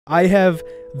I have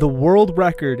the world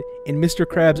record in Mr.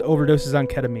 Krabs Overdoses on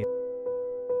Ketamine.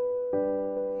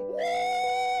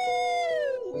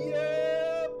 Woo!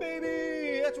 Yeah,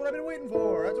 baby! That's what I've been waiting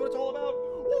for. That's what it's all about.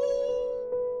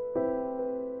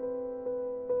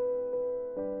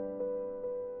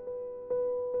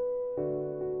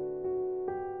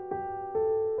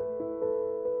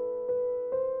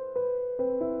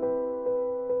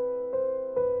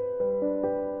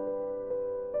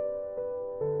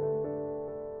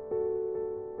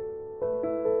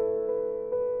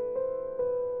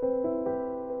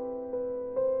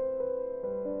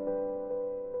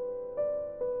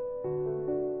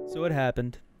 So it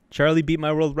happened. Charlie beat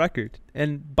my world record,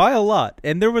 and by a lot.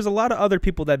 And there was a lot of other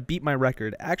people that beat my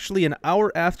record. Actually, an hour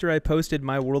after I posted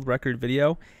my world record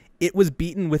video, it was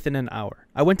beaten within an hour.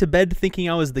 I went to bed thinking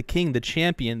I was the king, the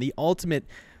champion, the ultimate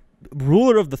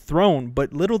ruler of the throne,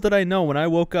 but little did I know when I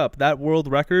woke up, that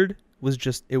world record was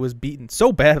just, it was beaten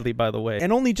so badly, by the way.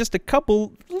 And only just a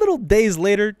couple little days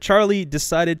later, Charlie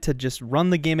decided to just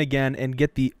run the game again and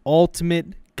get the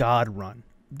ultimate god run.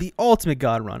 The ultimate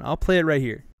god run. I'll play it right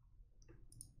here.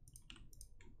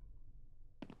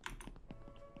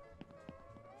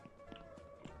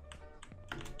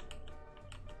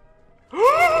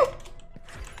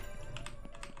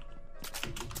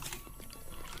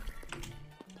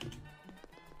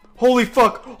 Holy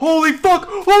fuck! Holy fuck!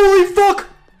 Holy fuck!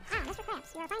 Ah, Mr.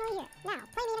 Krabs, you are finally here. Now,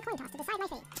 play me in a coin toss to decide my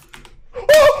fate.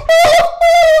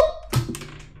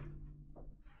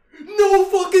 No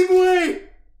fucking way!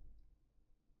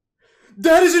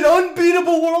 That is an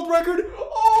unbeatable world record!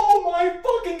 Oh my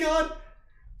fucking god!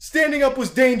 Standing up was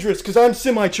dangerous because I'm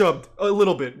semi-chubbed. A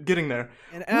little bit, getting there.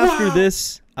 And after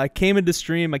this, I came into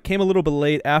stream. I came a little bit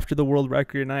late after the world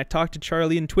record, and I talked to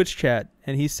Charlie in Twitch chat,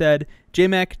 and he said,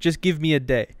 Jmak, just give me a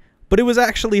day. But it was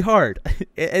actually hard.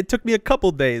 It took me a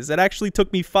couple days. It actually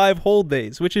took me 5 whole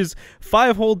days, which is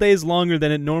 5 whole days longer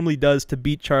than it normally does to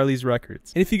beat Charlie's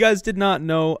records. And if you guys did not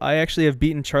know, I actually have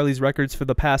beaten Charlie's records for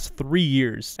the past 3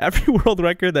 years. Every world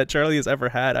record that Charlie has ever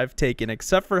had, I've taken,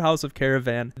 except for House of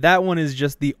Caravan. That one is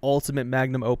just the ultimate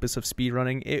magnum opus of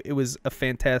speedrunning. It was a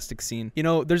fantastic scene. You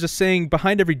know, there's a saying,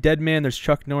 behind every dead man, there's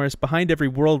Chuck Norris. Behind every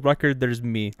world record, there's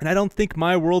me. And I don't think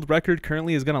my world record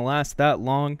currently is going to last that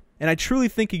long. And I truly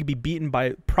think you could be beaten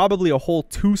by probably a whole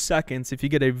 2 seconds if you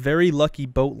get a very lucky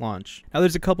boat launch. Now,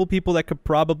 there's a couple people that could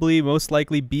probably most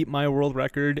likely beat my world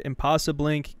record.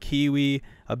 Impossiblink, Kiwi,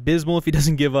 Abysmal if he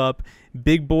doesn't give up,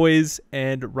 Big Boys,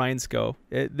 and Rhindsco.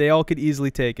 They all could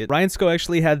easily take it. Rhindsco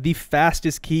actually had the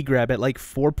fastest key grab at like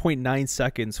 4.9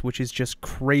 seconds, which is just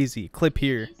crazy. Clip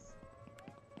here.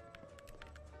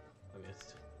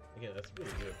 Yeah, that's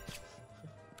really good.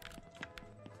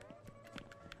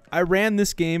 I ran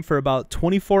this game for about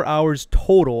 24 hours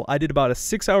total. I did about a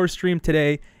 6-hour stream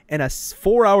today and a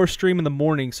 4-hour stream in the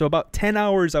morning. So about 10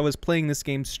 hours I was playing this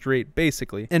game straight,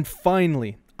 basically. And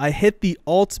finally, I hit the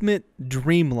ultimate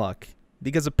dream luck.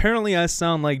 Because apparently I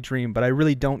sound like Dream, but I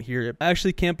really don't hear it. I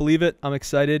actually can't believe it. I'm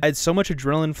excited. I had so much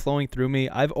adrenaline flowing through me.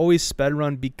 I've always sped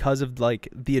run because of like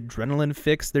the adrenaline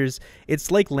fix. It's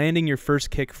like landing your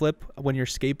first kickflip when you're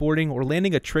skateboarding, or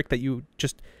landing a trick that you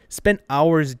just spent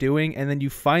hours doing and then you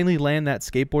finally land that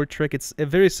skateboard trick. It's a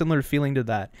very similar feeling to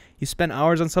that. You spend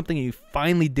hours on something and you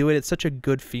finally do it. It's such a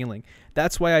good feeling.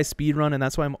 That's why I speedrun, and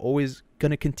that's why I'm always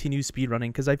gonna continue speedrunning,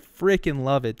 because I freaking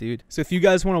love it, dude. So if you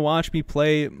guys want to watch me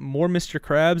play more Mr.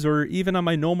 Krabs, or even on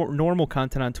my normal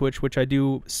content on Twitch, which I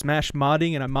do Smash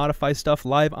modding and I modify stuff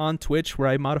live on Twitch where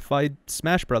I modified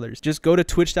Smash Brothers, just go to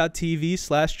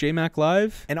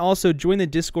twitch.tv/JmakLive and also join the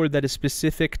Discord that is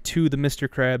specific to the Mr.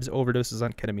 Krabs Overdoses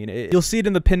on Ketamine. You'll see it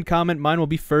in the pinned comment. Mine will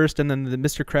be first, and then the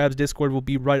Mr. Krabs Discord will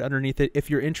be right underneath it. If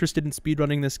you're interested in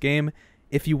speedrunning this game,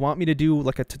 if you want me to do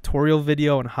like a tutorial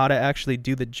video on how to actually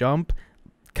do the jump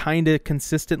kind of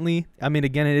consistently, I mean,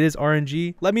 again, it is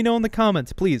RNG, let me know in the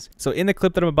comments, please. So in the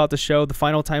clip that I'm about to show, the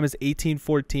final time is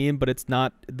 18:14, but it's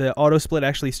not. The auto split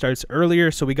actually starts earlier,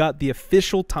 so we got the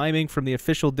official timing from the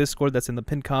official Discord that's in the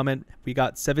pinned comment. We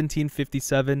got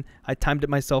 17:57. I timed it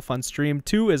myself on stream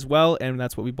too as well, and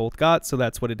that's what we both got, so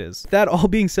that's what it is. That all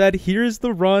being said, here's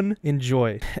the run.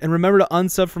 Enjoy. And remember to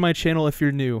unsub for my channel if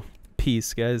you're new.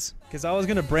 Peace, guys. Because I was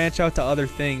going to branch out to other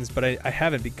things, but I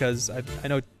haven't, because I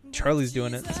know Charlie's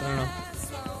doing it, so I don't know.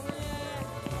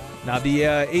 Now, the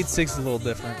 8.6 is a little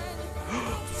different.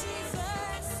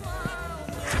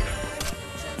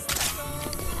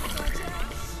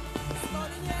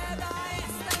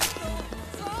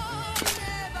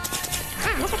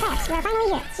 Ah, Mr. Krabs, you are finally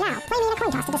here. Now, play me in a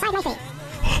coin toss to decide my fate.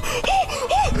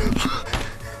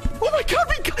 Oh my god,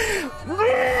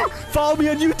 follow me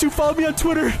on YouTube, follow me on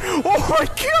Twitter. Oh my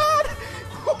god!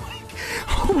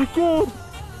 Oh my god!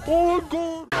 Oh my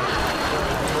god!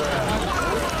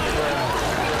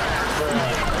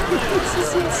 This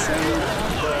is insane!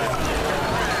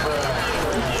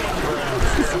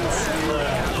 This is insane!